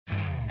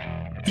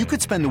You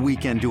could spend the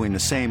weekend doing the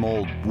same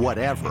old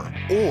whatever,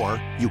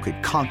 or you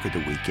could conquer the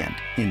weekend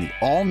in the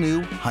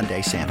all-new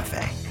Hyundai Santa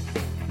Fe.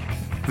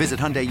 Visit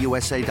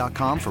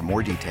HyundaiUSA.com for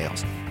more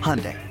details.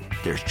 Hyundai,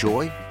 there's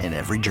joy in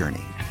every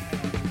journey.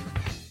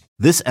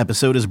 This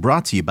episode is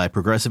brought to you by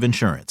Progressive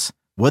Insurance.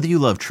 Whether you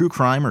love true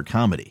crime or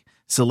comedy,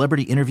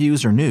 celebrity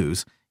interviews or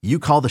news, you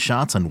call the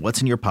shots on what's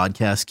in your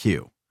podcast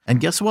queue. And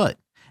guess what?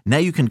 Now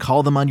you can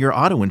call them on your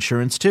auto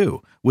insurance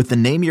too with the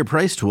Name Your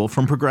Price tool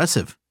from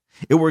Progressive.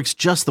 It works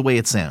just the way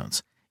it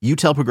sounds. You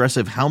tell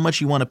Progressive how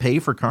much you want to pay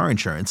for car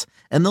insurance,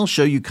 and they'll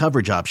show you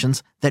coverage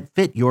options that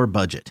fit your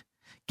budget.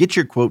 Get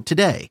your quote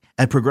today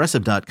at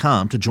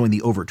Progressive.com to join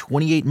the over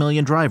 28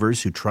 million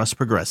drivers who trust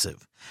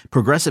Progressive.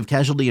 Progressive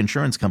Casualty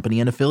Insurance Company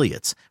and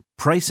Affiliates.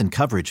 Price and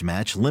coverage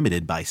match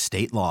limited by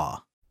state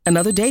law.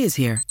 Another day is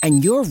here,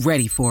 and you're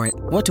ready for it.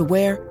 What to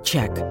wear?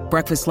 Check.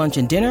 Breakfast, lunch,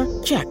 and dinner?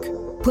 Check.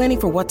 Planning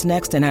for what's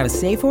next and how to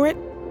save for it?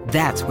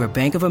 That's where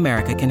Bank of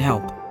America can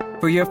help.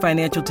 For your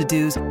financial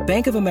to-dos,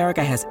 Bank of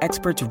America has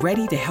experts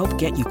ready to help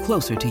get you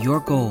closer to your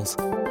goals.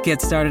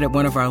 Get started at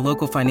one of our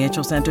local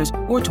financial centers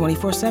or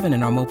 24/7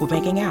 in our mobile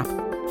banking app.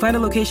 Find a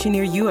location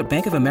near you at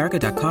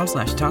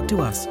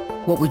bankofamerica.com/talktous.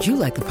 What would you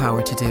like the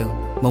power to do?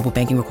 Mobile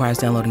banking requires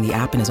downloading the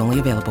app and is only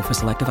available for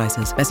select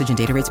devices. Message and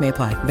data rates may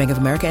apply. Bank of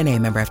America N.A.,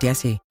 member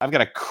FDIC. I've got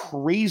a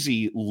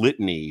crazy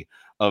litany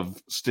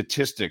of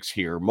statistics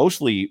here,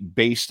 mostly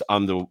based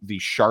on the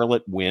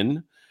Charlotte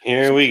win.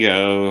 Here we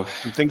go.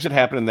 Some things that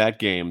happened in that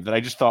game that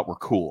I just thought were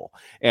cool.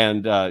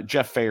 And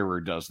Jeff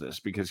Fahrer does this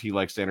because he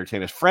likes to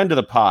entertain us. Friend of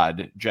the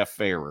pod, Jeff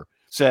Fahrer,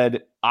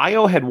 said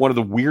Io had one of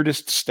the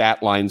weirdest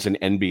stat lines in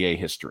NBA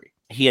history.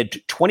 He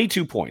had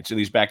 22 points in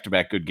these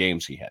back-to-back good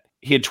games he had.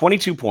 He had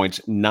 22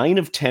 points, 9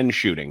 of 10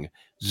 shooting,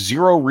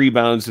 0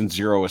 rebounds, and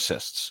 0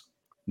 assists.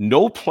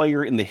 No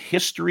player in the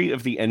history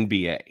of the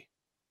NBA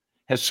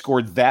has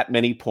scored that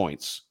many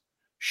points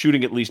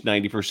shooting at least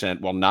 90%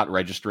 while not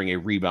registering a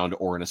rebound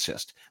or an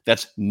assist.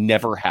 That's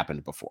never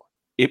happened before.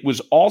 It was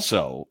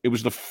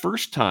the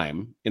first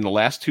time in the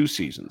last 2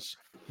 seasons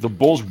the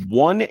Bulls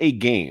won a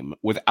game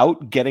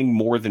without getting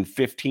more than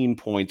 15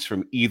 points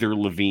from either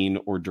LaVine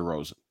or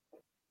DeRozan.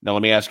 Now,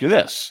 let me ask you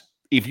this.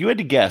 If you had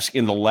to guess,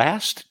 in the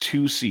last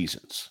 2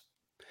 seasons,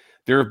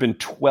 there have been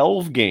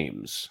 12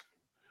 games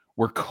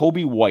where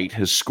Kobe White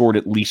has scored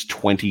at least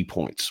 20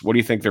 points. What do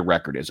you think their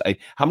record is?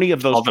 How many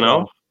of those?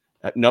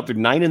 No, they're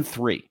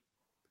 9-3.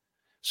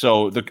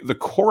 So the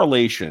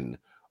correlation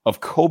of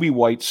Kobe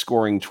White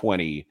scoring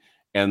 20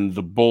 and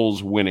the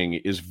Bulls winning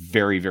is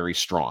very, very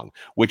strong,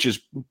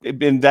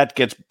 and that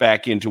gets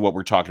back into what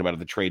we're talking about at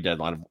the trade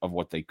deadline of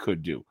what they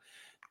could do.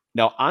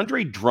 Now,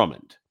 Andre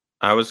Drummond.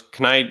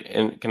 Can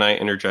I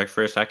interject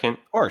for a second?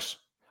 Of course.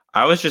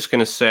 I was just going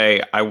to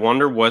say, I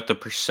wonder what the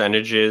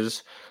percentage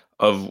is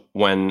of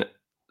when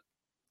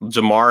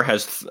DeMar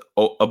has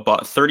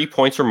about 30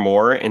 points or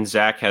more and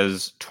Zach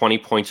has 20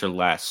 points or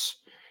less.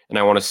 And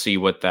I want to see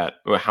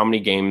how many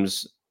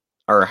games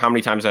or how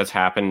many times that's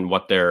happened,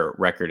 what their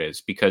record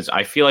is. Because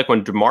I feel like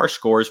when DeMar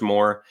scores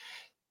more,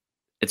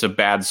 it's a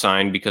bad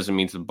sign because it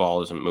means the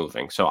ball isn't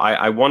moving. So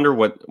I wonder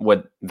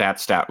what that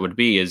stat would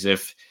be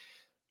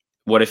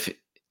what if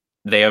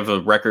they have a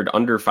record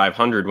under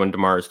 500 when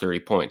DeMar is 30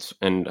 points?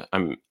 And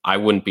I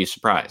wouldn't be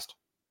surprised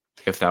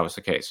if that was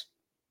the case.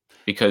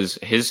 Because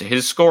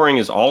his scoring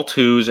is all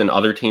twos and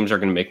other teams are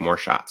going to make more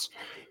shots.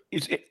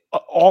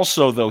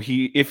 Also, though,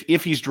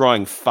 if he's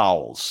drawing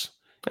fouls,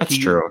 that's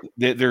true.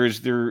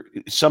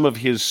 Some of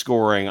his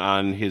scoring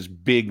on his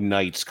big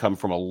nights come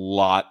from a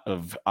lot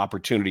of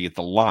opportunity at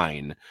the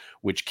line,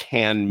 which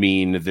can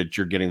mean that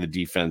you're getting the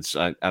defense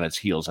on its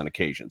heels on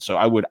occasion. So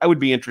I would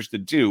be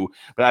interested too,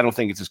 but I don't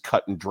think it's as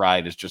cut and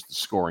dried as just the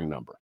scoring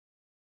number.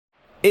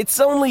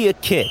 It's only a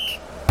kick,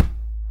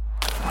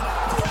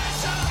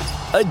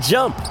 a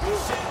jump,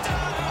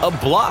 a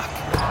block.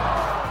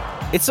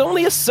 It's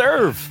only a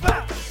serve.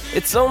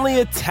 It's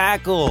only a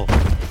tackle,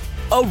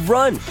 a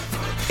run.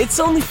 It's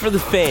only for the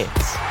fans.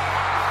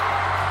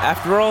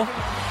 After all,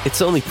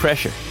 it's only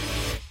pressure.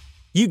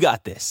 You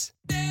got this.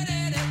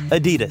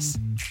 Adidas.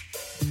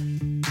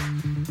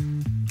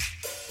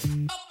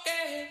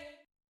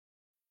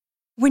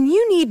 When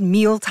you need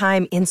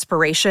mealtime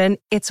inspiration,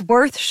 it's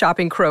worth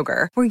shopping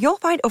Kroger, where you'll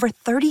find over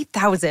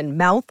 30,000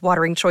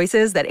 mouth-watering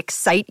choices that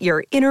excite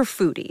your inner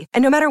foodie.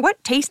 And no matter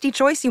what tasty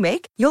choice you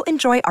make, you'll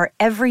enjoy our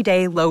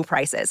everyday low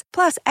prices,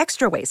 plus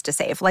extra ways to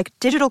save, like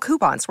digital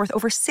coupons worth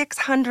over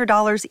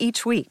 $600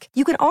 each week.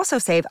 You can also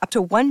save up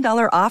to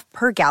 $1 off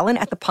per gallon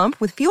at the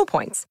pump with fuel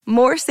points.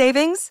 More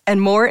savings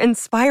and more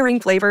inspiring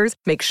flavors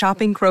make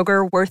shopping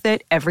Kroger worth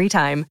it every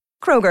time.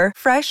 Kroger,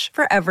 fresh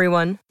for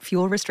everyone.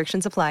 Fuel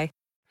restrictions apply.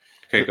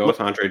 Okay, go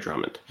with Andre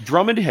Drummond.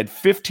 Drummond had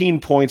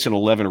 15 points and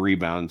 11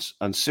 rebounds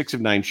on 6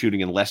 of 9 shooting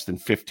in less than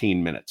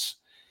 15 minutes.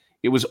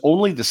 It was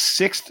only the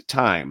 6th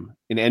time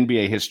in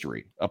NBA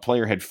history a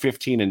player had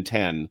 15 and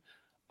 10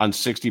 on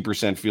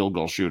 60% field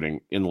goal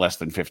shooting in less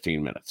than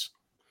 15 minutes.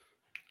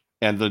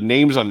 And the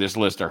names on this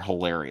list are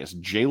hilarious.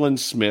 Jalen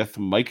Smith,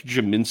 Mike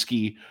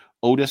Jaminski,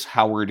 Otis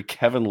Howard,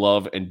 Kevin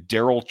Love, and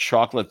Daryl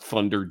Chocolate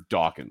Thunder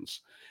Dawkins.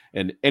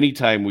 And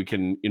anytime we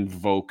can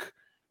invoke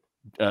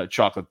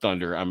Chocolate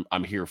Thunder,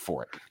 I'm here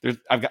for it.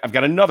 I've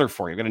got another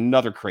for you. I've got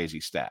another crazy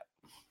stat.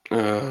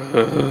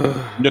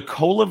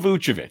 Nikola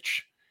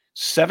Vucevic,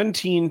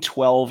 17,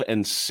 12,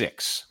 and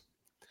 6.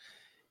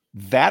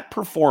 That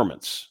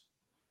performance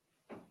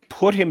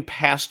put him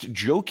past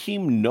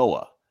Joakim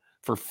Noah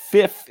for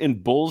 5th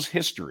in Bulls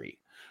history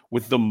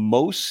with the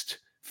most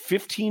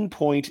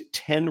 15-point,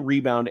 10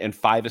 rebound, and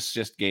 5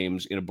 assist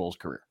games in a Bulls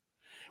career,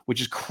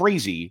 which is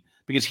crazy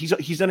because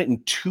he's done it in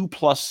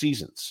 2+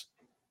 seasons.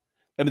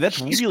 I mean,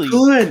 that's really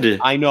good.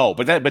 I know,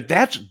 but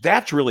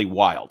that's really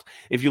wild.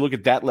 If you look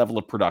at that level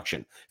of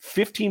production,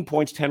 15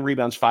 points, 10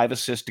 rebounds, 5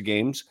 assists to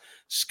games.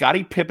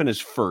 Scottie Pippen is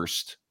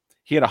first.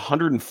 He had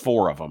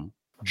 104 of them.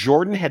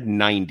 Jordan had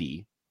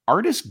 90.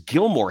 Artis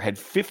Gilmore had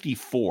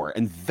 54,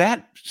 and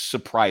that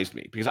surprised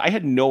me because I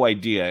had no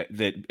idea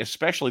that,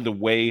 especially the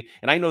way,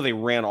 and I know they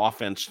ran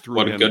offense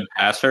through him. What a good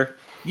passer.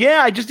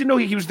 Yeah, I just didn't know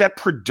he was that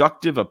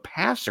productive a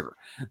passer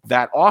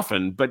that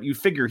often, but you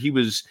figure he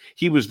was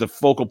the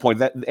focal point.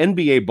 That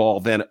NBA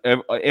ball, then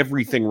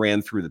everything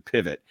ran through the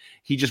pivot.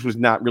 He just was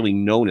not really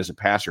known as a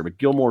passer, but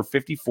Gilmore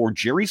 54,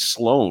 Jerry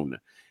Sloan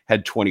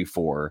had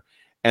 24,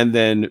 and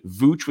then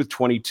Vooch with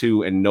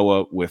 22 and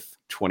Noah with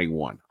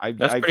 21.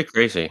 That's pretty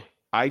crazy.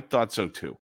 I thought so too.